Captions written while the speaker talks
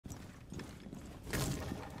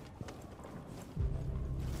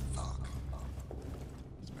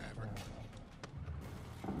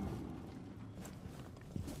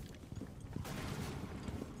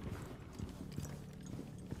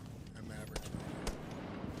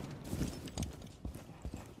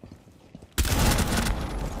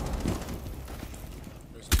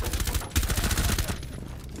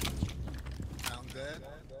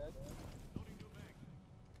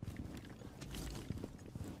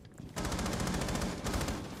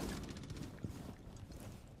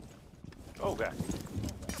Okay.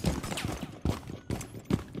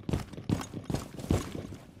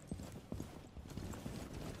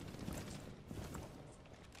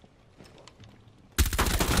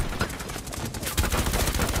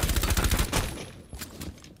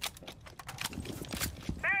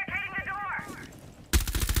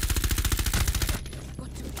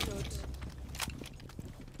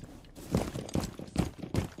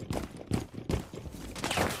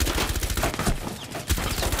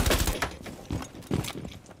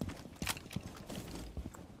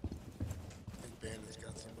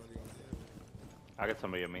 I got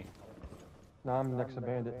somebody on me. No, I'm next to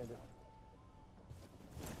Bandit.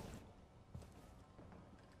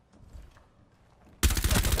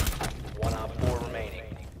 One op 4 remaining.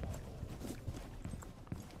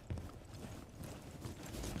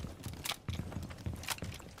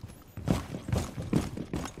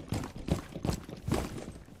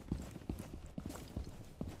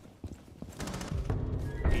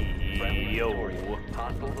 Yo.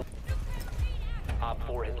 Hostile. Op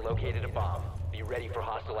 4 has located a bomb. Be ready for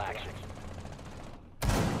hostile action.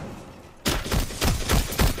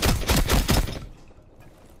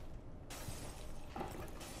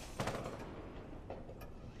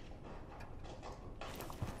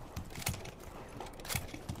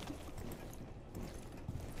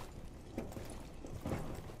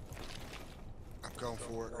 I'm going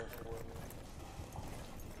for it.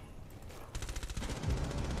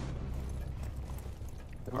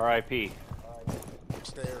 R.I.P.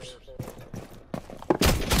 Stairs.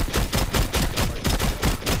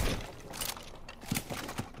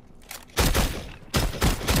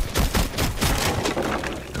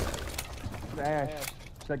 Ash,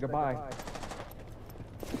 say goodbye.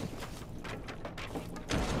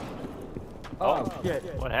 Oh shit.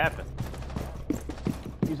 What happened?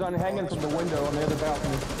 He's hanging from the window on the other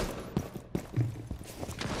balcony.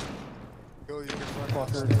 Bill, you can run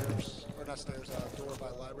downstairs. Or not stairs, door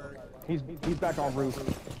by library. He's back on roof.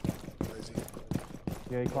 Crazy.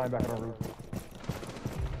 Yeah, he climbed back on roof.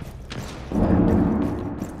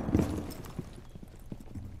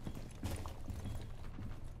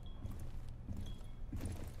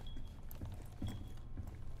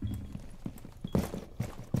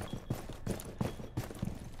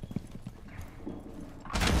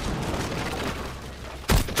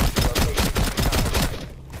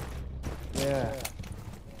 Yeah.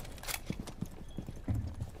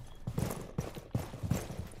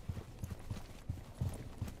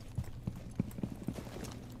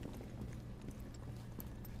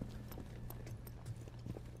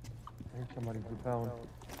 I hear somebody's repelling.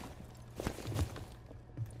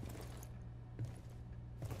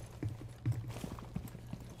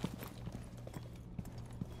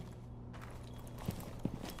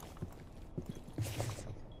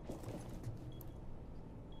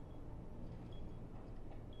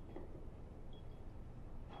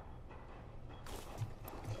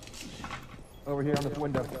 Over here on this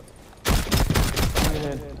window. Coming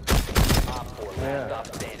in. Op 4 Yeah. last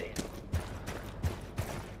stop standing.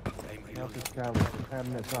 How's this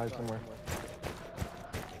cabinet side somewhere?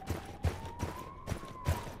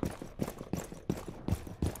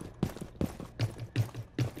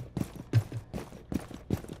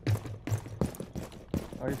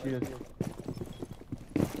 Oh, here she is.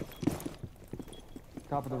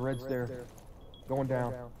 Top of the red stair. Going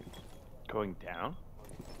down. Going down?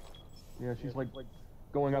 Yeah, she's like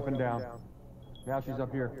going up and down. Now she's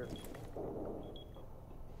up here.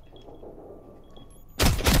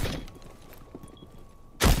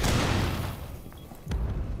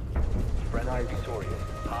 Friendly victorious.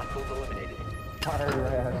 Hostiles eliminated. Fire your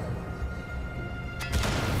ass.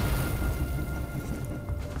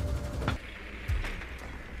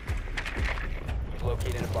 You've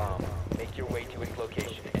located a bomb. Make your way to its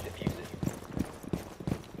location and defuse it.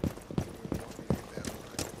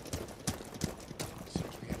 As soon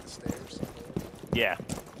as we hit the stairs. Yeah.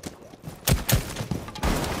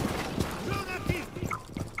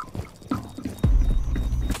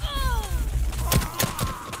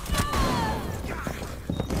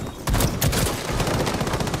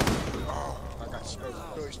 I got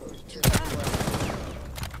smoked. Billy smoked. 2 left.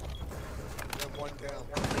 Then 1 down.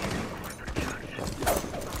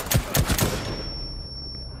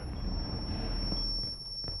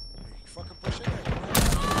 You fucking push in there.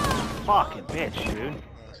 Fucking bitch, dude.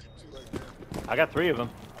 Too late there. I got 3 of them.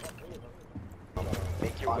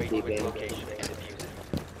 Make your way to its location and defuse it.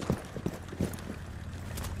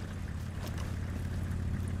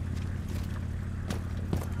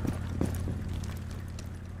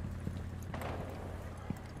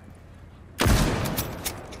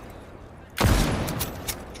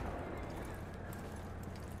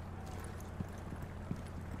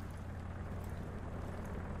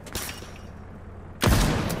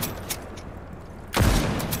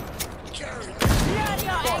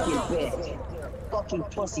 fucking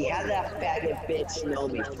pussy. How did that faggot bitch know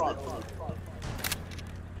me? Fuck.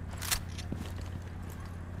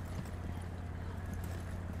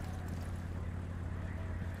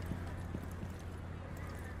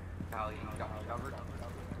 Kyle, you got me covered.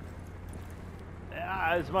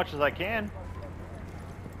 Yeah, as much as I can.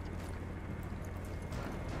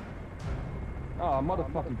 Oh,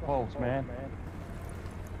 motherfucking Pulse, man.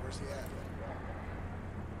 Where's he at?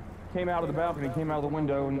 Came out of the balcony, came out of the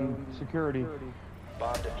window, and security.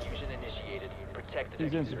 Bomb diffusion initiated. Protect the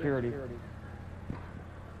He's in diffuser. security.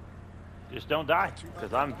 Just don't die,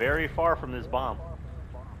 because I'm very far from this bomb.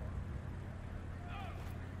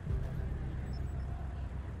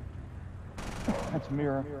 That's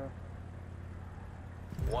Mira.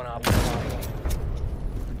 One op.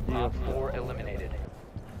 Yeah. Op 4 eliminated.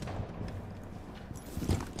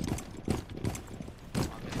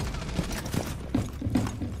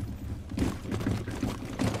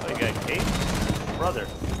 Oh, you got case? Brother.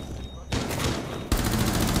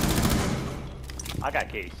 I got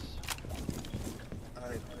case.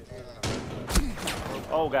 Alright,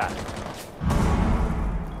 Oh, God. I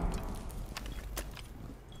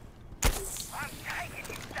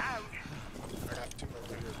got two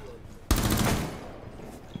over here.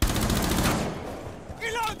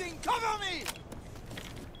 Reloading! Cover me!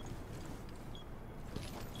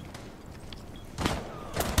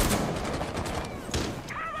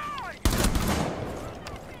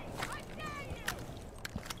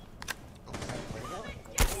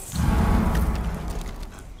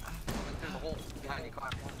 There's a hole behind you, Kyle.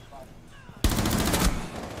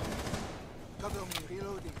 Cover me,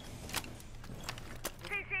 reloading.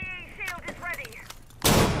 CCE shield is ready.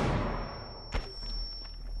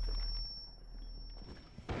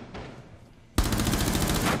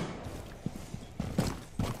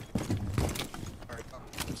 Alright,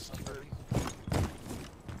 security.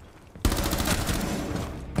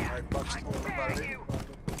 Alright, Buck's still everybody.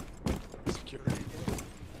 Security.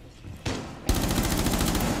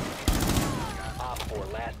 Op 4,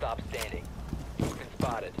 last stop standing. You've been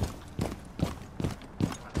spotted.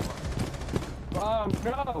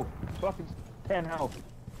 No! Fucking 10 health.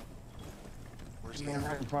 Where's he Man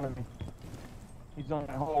right at? in front of me. He's on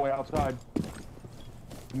that hallway outside.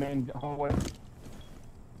 The main hallway.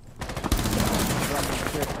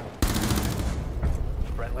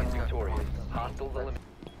 Friendly victorious. Hostiles eliminated.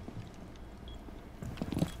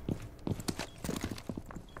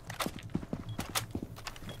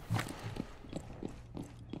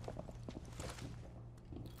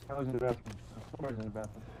 I was in the bathroom. Somebody's in the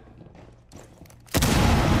bathroom.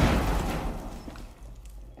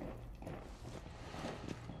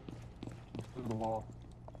 It's through the wall.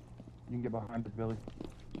 You can get behind it, Billy.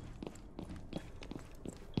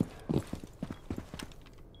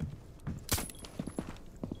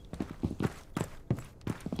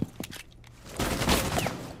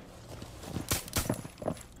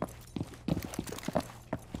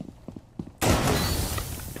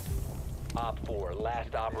 Op 4,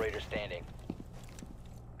 last operator standing.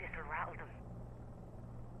 This'll rattle them.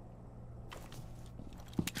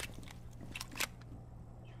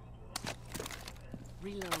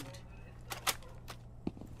 Reload.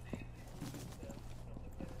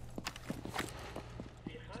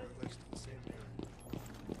 Toilet's in the same area.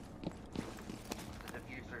 The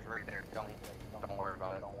diffuser's right there. Don't worry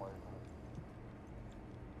about it. Don't worry.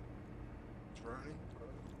 It's running.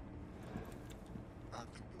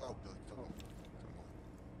 Oh, Billy, come on.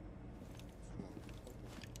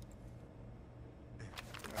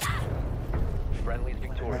 Come on. Friendly's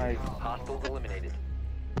victorious. Nice. Hostiles eliminated.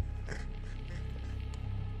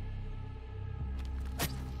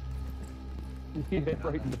 He hit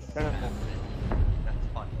right in the center. That's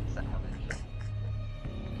fucking savage.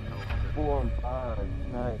 4 and 5.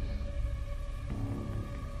 Nice.